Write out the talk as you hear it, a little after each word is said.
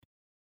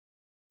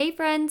Hey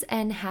friends,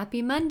 and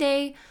happy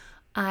Monday.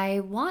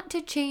 I want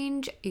to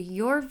change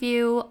your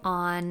view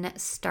on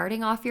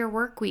starting off your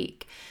work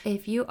week.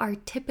 If you are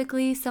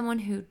typically someone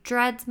who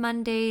dreads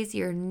Mondays,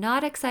 you're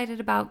not excited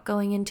about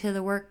going into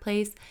the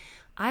workplace,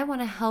 I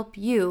want to help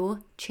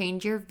you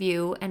change your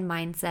view and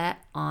mindset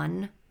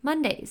on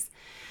Mondays.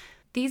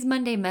 These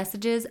Monday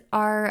messages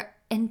are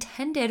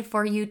intended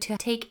for you to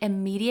take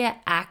immediate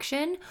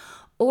action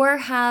or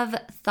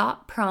have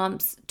thought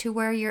prompts to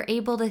where you're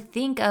able to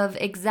think of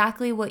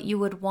exactly what you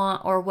would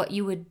want or what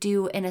you would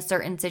do in a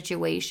certain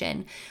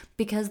situation.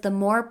 Because the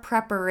more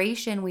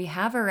preparation we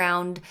have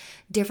around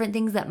different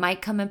things that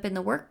might come up in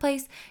the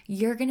workplace,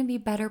 you're going to be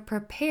better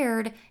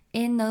prepared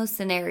in those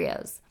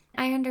scenarios.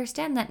 I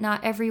understand that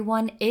not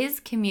everyone is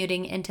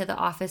commuting into the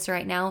office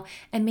right now,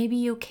 and maybe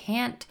you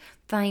can't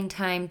find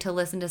time to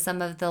listen to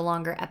some of the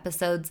longer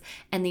episodes,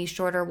 and these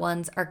shorter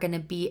ones are going to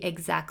be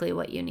exactly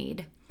what you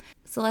need.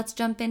 So let's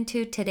jump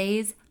into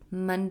today's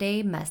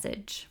Monday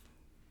message.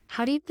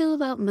 How do you feel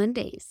about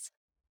Mondays?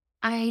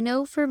 I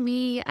know for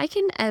me, I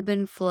can ebb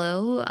and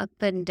flow up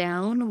and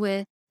down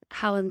with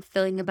how I'm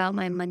feeling about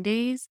my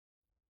Mondays.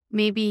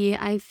 Maybe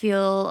I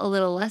feel a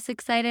little less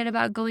excited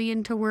about going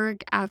into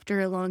work after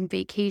a long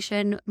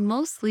vacation,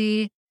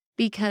 mostly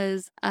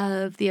because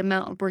of the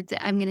amount of work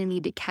that I'm going to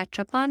need to catch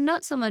up on.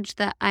 Not so much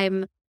that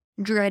I'm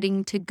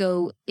dreading to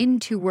go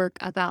into work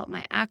about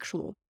my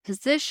actual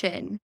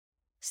position.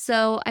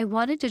 So I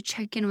wanted to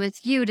check in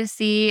with you to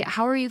see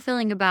how are you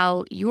feeling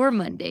about your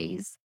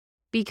Mondays?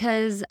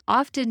 Because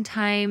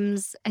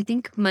oftentimes I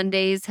think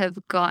Mondays have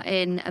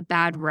gotten a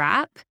bad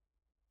rap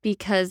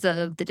because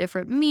of the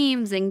different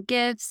memes and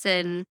gifs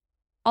and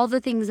all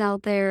the things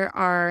out there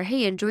are,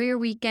 hey, enjoy your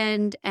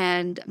weekend,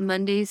 and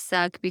Mondays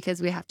suck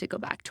because we have to go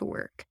back to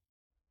work.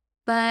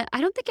 But I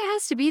don't think it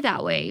has to be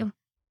that way.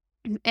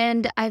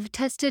 And I've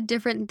tested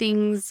different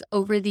things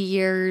over the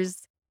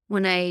years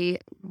when I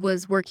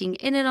was working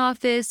in an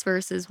office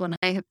versus when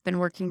I have been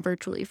working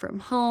virtually from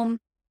home,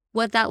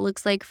 what that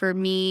looks like for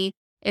me.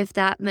 If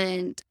that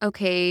meant,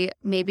 okay,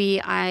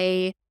 maybe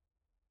I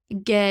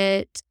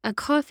get a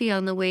coffee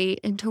on the way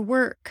into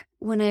work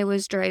when I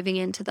was driving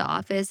into the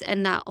office,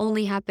 and that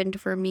only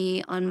happened for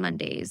me on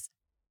Mondays.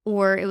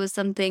 Or it was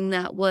something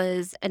that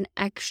was an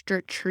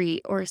extra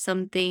treat or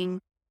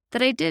something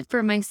that I did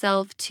for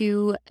myself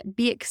to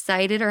be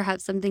excited or have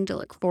something to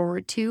look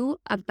forward to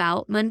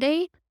about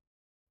Monday.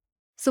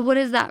 So, what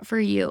is that for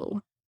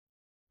you?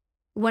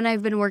 When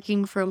I've been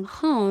working from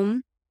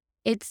home,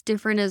 it's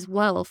different as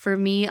well. For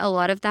me, a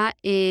lot of that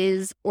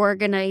is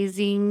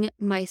organizing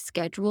my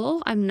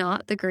schedule. I'm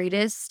not the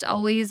greatest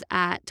always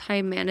at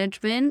time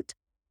management.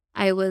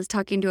 I was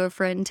talking to a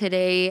friend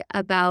today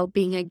about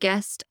being a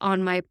guest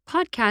on my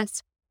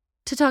podcast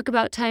to talk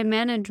about time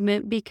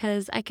management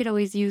because I could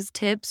always use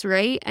tips,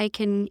 right? I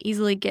can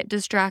easily get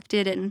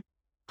distracted and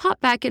hop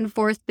back and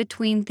forth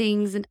between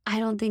things. And I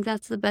don't think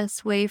that's the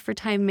best way for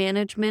time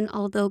management,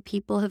 although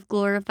people have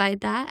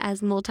glorified that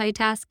as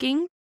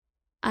multitasking.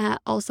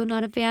 Also,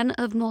 not a fan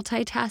of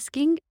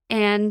multitasking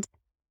and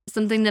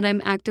something that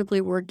I'm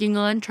actively working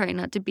on, trying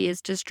not to be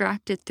as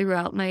distracted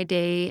throughout my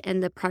day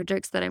and the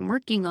projects that I'm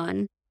working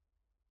on.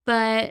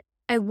 But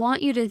I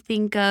want you to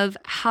think of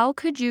how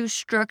could you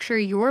structure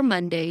your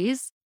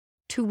Mondays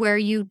to where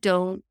you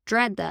don't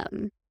dread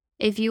them.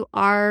 If you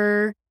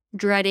are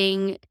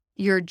dreading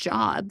your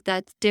job,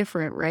 that's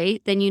different,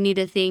 right? Then you need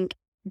to think,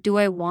 do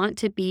I want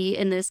to be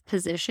in this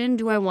position?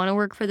 Do I want to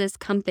work for this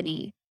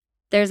company?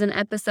 There's an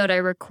episode I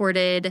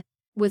recorded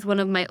with one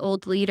of my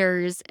old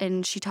leaders,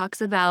 and she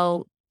talks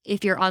about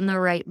if you're on the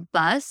right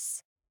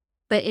bus,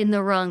 but in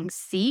the wrong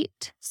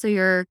seat. So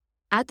you're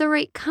at the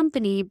right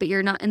company, but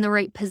you're not in the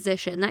right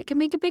position. That can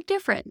make a big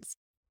difference.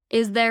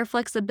 Is there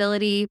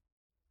flexibility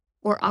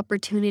or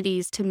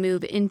opportunities to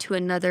move into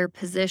another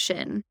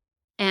position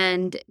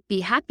and be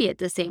happy at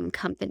the same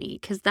company?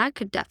 Because that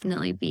could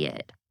definitely be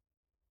it.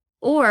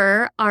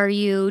 Or are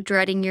you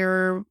dreading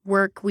your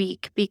work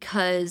week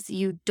because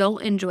you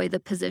don't enjoy the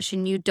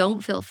position, you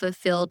don't feel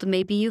fulfilled,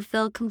 maybe you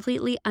feel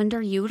completely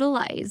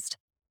underutilized?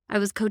 I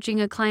was coaching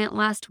a client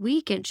last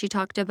week and she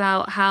talked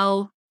about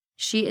how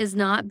she is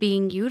not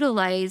being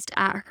utilized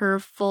at her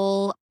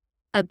full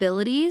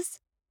abilities,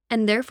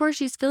 and therefore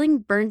she's feeling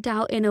burnt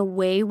out in a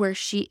way where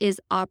she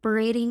is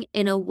operating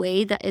in a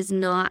way that is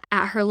not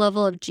at her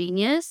level of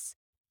genius,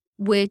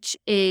 which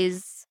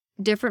is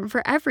different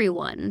for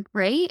everyone,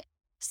 right?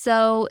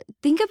 So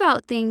think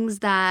about things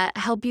that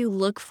help you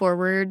look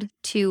forward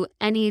to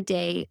any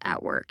day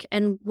at work.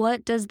 And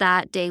what does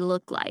that day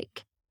look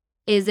like?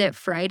 Is it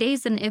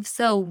Fridays? And if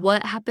so,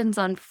 what happens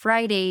on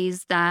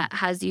Fridays that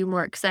has you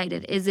more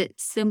excited? Is it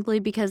simply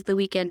because the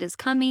weekend is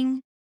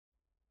coming?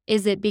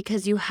 Is it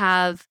because you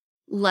have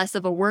less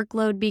of a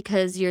workload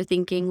because you're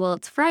thinking, well,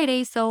 it's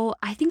Friday, so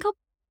I think I'll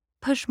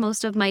push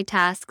most of my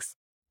tasks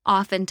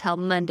off until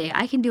Monday.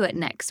 I can do it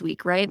next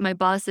week, right? My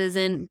boss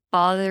isn't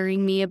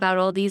bothering me about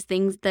all these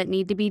things that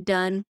need to be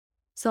done.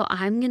 So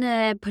I'm going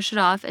to push it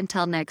off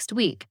until next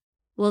week.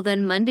 Well,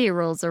 then Monday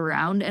rolls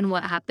around, and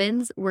what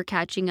happens? We're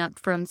catching up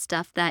from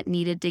stuff that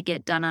needed to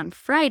get done on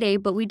Friday,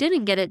 but we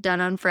didn't get it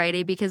done on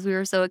Friday because we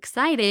were so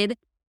excited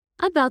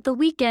about the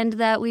weekend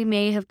that we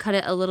may have cut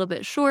it a little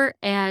bit short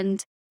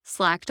and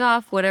slacked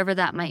off, whatever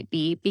that might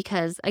be.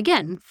 Because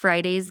again,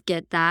 Fridays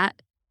get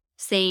that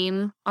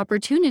same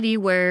opportunity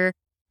where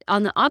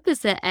on the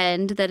opposite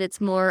end, that it's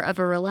more of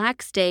a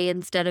relaxed day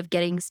instead of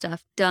getting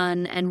stuff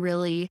done and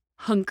really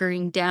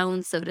hunkering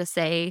down, so to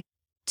say,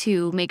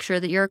 to make sure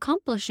that you're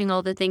accomplishing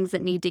all the things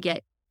that need to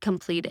get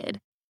completed.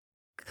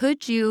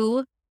 Could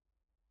you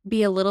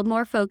be a little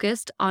more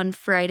focused on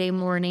Friday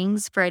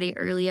mornings, Friday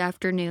early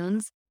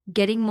afternoons,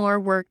 getting more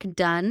work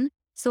done?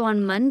 So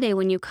on Monday,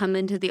 when you come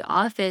into the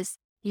office,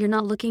 you're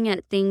not looking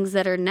at things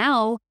that are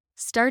now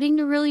starting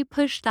to really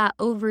push that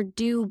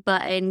overdue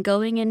button,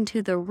 going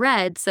into the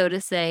red, so to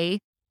say,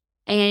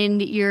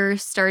 and you're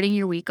starting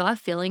your week off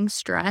feeling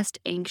stressed,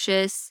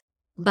 anxious,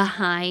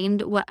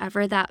 behind,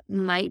 whatever that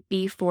might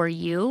be for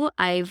you.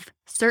 I've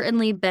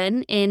certainly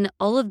been in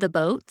all of the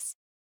boats,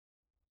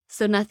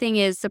 so nothing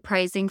is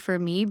surprising for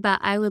me, but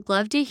I would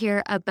love to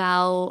hear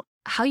about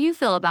how you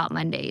feel about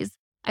Mondays.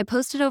 I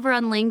posted over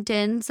on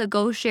LinkedIn, so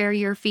go share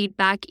your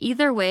feedback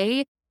either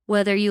way,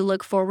 whether you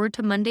look forward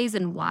to Mondays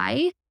and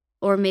why,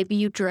 or maybe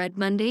you dread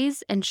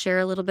Mondays and share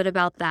a little bit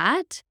about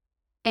that.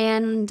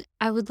 And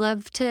I would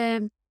love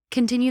to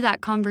continue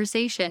that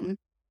conversation.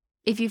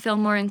 If you feel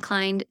more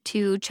inclined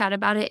to chat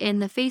about it in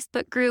the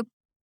Facebook group,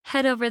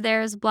 head over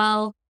there as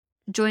well.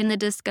 Join the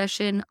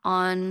discussion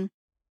on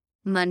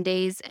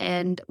Mondays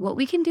and what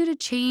we can do to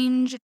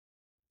change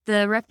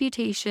the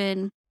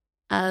reputation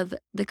of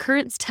the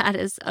current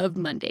status of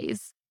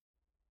Mondays.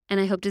 And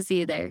I hope to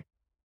see you there.